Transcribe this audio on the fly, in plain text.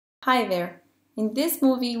Hi there! In this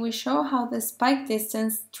movie we show how the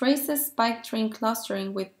SPIKE-Distance traces spike train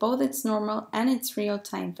clustering with both its normal and its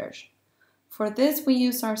real-time version. For this we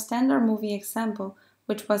use our standard movie example,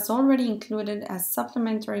 which was already included as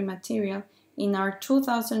supplementary material in our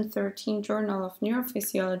 2013 Journal of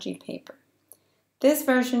Neurophysiology paper. This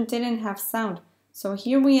version didn't have sound, so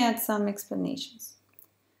here we add some explanations.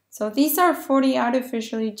 So these are 40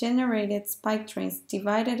 artificially generated spike trains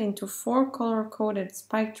divided into 4 color-coded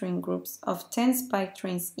spike train groups of 10 spike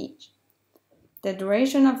trains each. The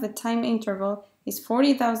duration of the time interval is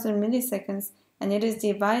 40,000 milliseconds and it is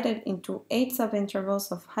divided into 8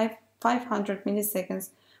 subintervals of 500 milliseconds,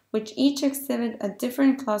 which each exhibit a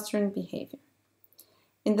different clustering behavior.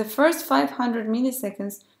 In the first 500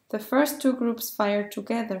 milliseconds, the first two groups fire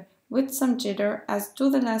together with some jitter, as do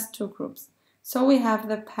the last two groups. So we have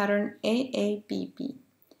the pattern AABB.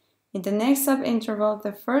 In the next subinterval,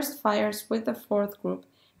 the first fires with the fourth group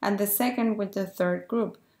and the second with the third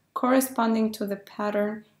group, corresponding to the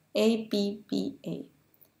pattern ABBA.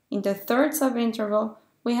 In the third subinterval,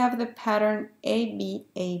 we have the pattern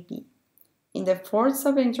ABAB. In the fourth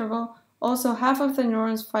subinterval, also half of the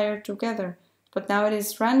neurons fire together, but now it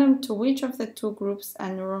is random to which of the two groups a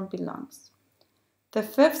neuron belongs. The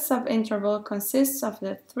fifth subinterval consists of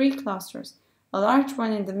the 3 clusters, a large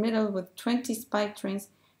one in the middle with 20 spike trains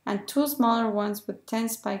and 2 smaller ones with 10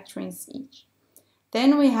 spike trains each.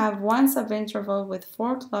 Then we have one subinterval with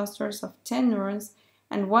 4 clusters of 10 neurons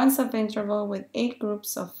and one subinterval with 8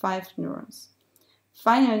 groups of 5 neurons.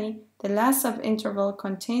 Finally, the last subinterval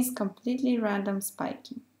contains completely random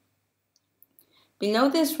spiking. Below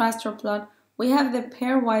this raster plot, we have the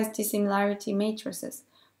pairwise dissimilarity matrices,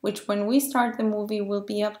 which when we start the movie will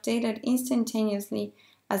be updated instantaneously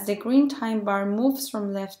as the green time bar moves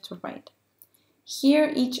from left to right. Here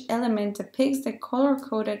each element depicts the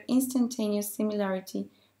color-coded instantaneous similarity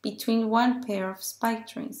between one pair of spike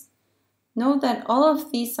trains. Note that all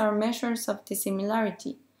of these are measures of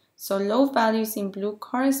dissimilarity, so low values in blue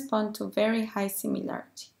correspond to very high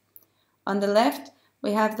similarity. On the left,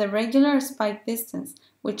 we have the regular spike distance,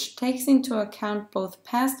 which takes into account both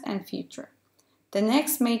past and future. The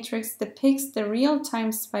next matrix depicts the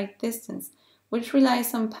real-time spike distance, which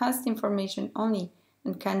relies on past information only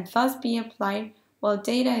and can thus be applied while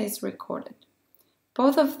data is recorded.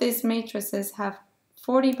 Both of these matrices have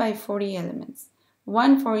 40 by 40 elements,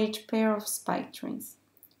 one for each pair of spike trains.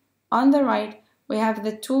 On the right, we have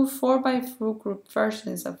the two 4 by 4 group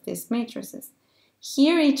versions of these matrices.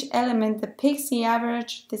 Here each element depicts the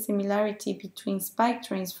average dissimilarity between spike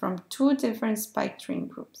trains from 2 different spike train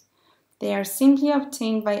groups. They are simply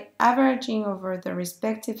obtained by averaging over the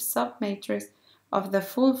respective submatrix of the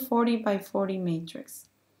full 40 by 40 matrix.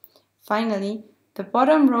 Finally, the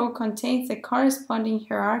bottom row contains the corresponding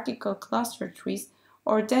hierarchical cluster trees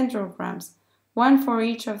or dendrograms, one for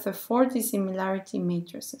each of the 4 dissimilarity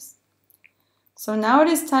matrices. So now it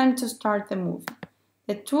is time to start the movie.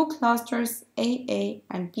 The 2 clusters AA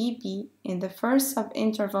and BB in the first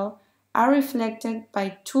subinterval are reflected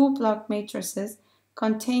by 2 block matrices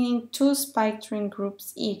containing 2 spike train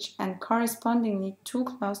groups each and correspondingly 2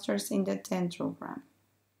 clusters in the dendrogram.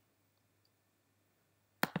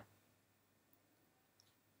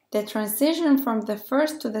 The transition from the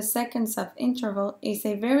first to the second subinterval is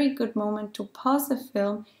a very good moment to pause the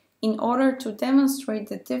film in order to demonstrate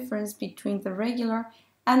the difference between the regular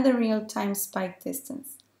and the real-time spike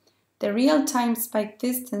distance. The real-time spike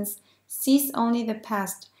distance sees only the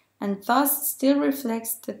past and thus still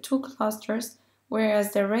reflects the 2 clusters,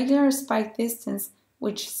 whereas the regular spike distance,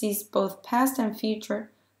 which sees both past and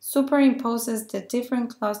future, superimposes the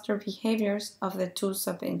different cluster behaviors of the 2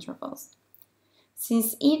 subintervals.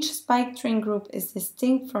 Since each spike train group is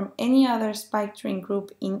distinct from any other spike train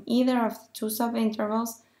group in either of the 2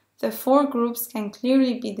 subintervals, the 4 groups can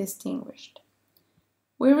clearly be distinguished.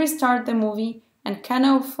 We restart the movie and can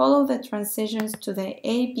now follow the transitions to the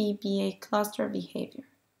ABBA cluster behavior.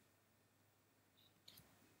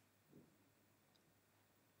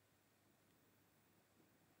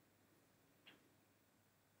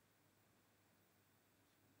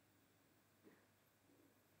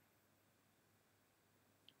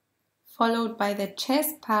 Followed by the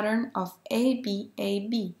chess pattern of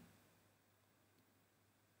ABAB.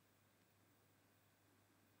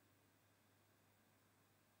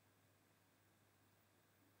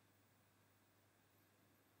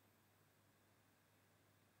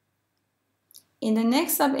 In the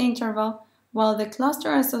next subinterval, while the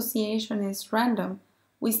cluster association is random,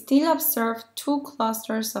 we still observe 2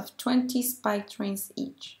 clusters of 20 spike trains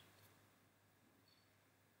each.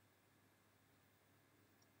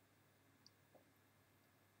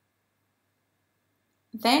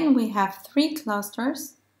 Then we have 3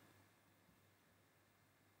 clusters,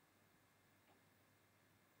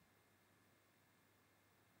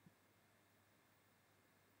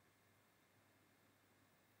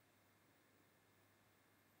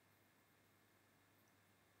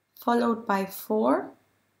 followed by 4,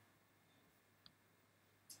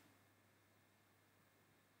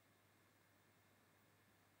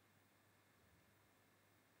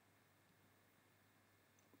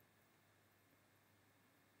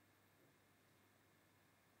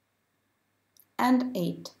 and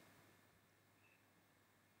 8.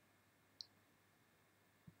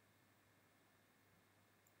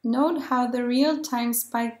 Note how the real-time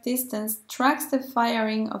spike distance tracks the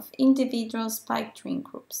firing of individual spike train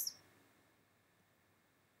groups.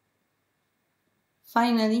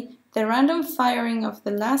 Finally, the random firing of the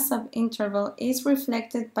last subinterval is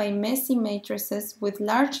reflected by messy matrices with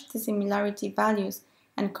large dissimilarity values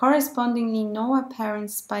and correspondingly no apparent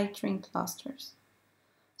spike train clusters.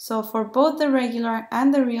 So for both the regular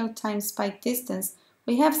and the real-time spike distance,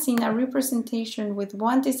 we have seen a representation with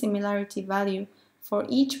one dissimilarity value for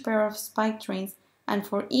each pair of spike trains and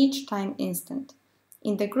for each time instant.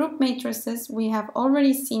 In the group matrices, we have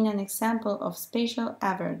already seen an example of spatial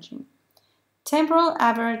averaging. Temporal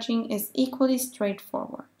averaging is equally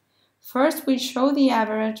straightforward. First, we show the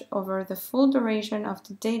average over the full duration of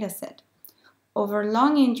the dataset. Over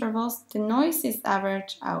long intervals, the noise is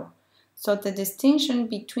averaged out, so the distinction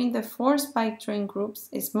between the 4 spike train groups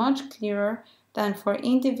is much clearer than for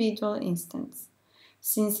individual instants.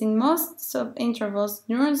 Since in most subintervals,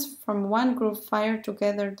 neurons from one group fire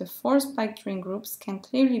together, the 4 spike train groups can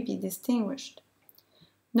clearly be distinguished.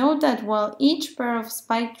 Note that while each pair of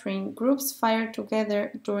spike train groups fire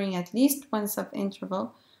together during at least one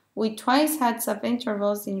subinterval, we twice had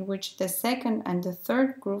subintervals in which the second and the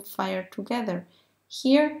third group fired together,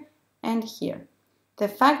 here and here. The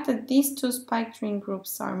fact that these 2 spike train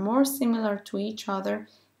groups are more similar to each other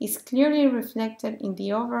is clearly reflected in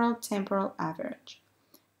the overall temporal average.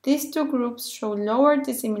 These 2 groups show lower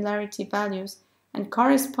dissimilarity values and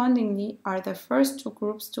correspondingly are the first 2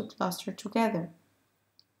 groups to cluster together.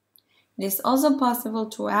 It is also possible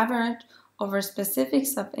to average over specific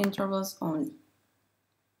subintervals only.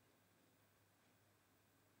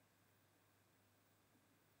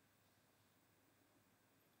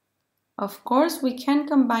 Of course, we can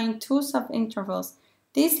combine 2 subintervals.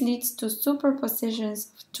 This leads to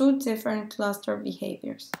superpositions of 2 different cluster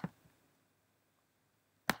behaviors.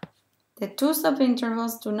 The 2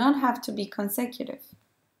 subintervals do not have to be consecutive.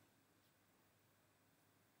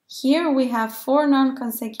 Here we have 4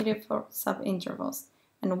 non-consecutive subintervals,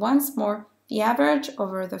 and once more, the average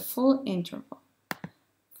over the full interval.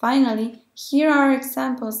 Finally, here are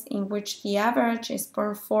examples in which the average is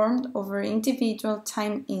performed over individual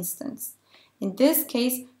time instants. In this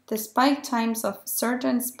case, the spike times of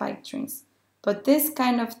certain spike trains, but this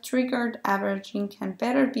kind of triggered averaging can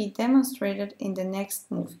better be demonstrated in the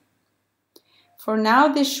next movie. For now,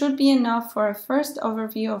 this should be enough for a first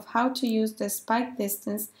overview of how to use the spike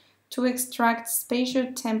distance to extract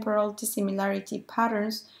spatio-temporal dissimilarity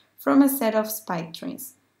patterns from a set of spike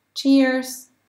trains. Cheers!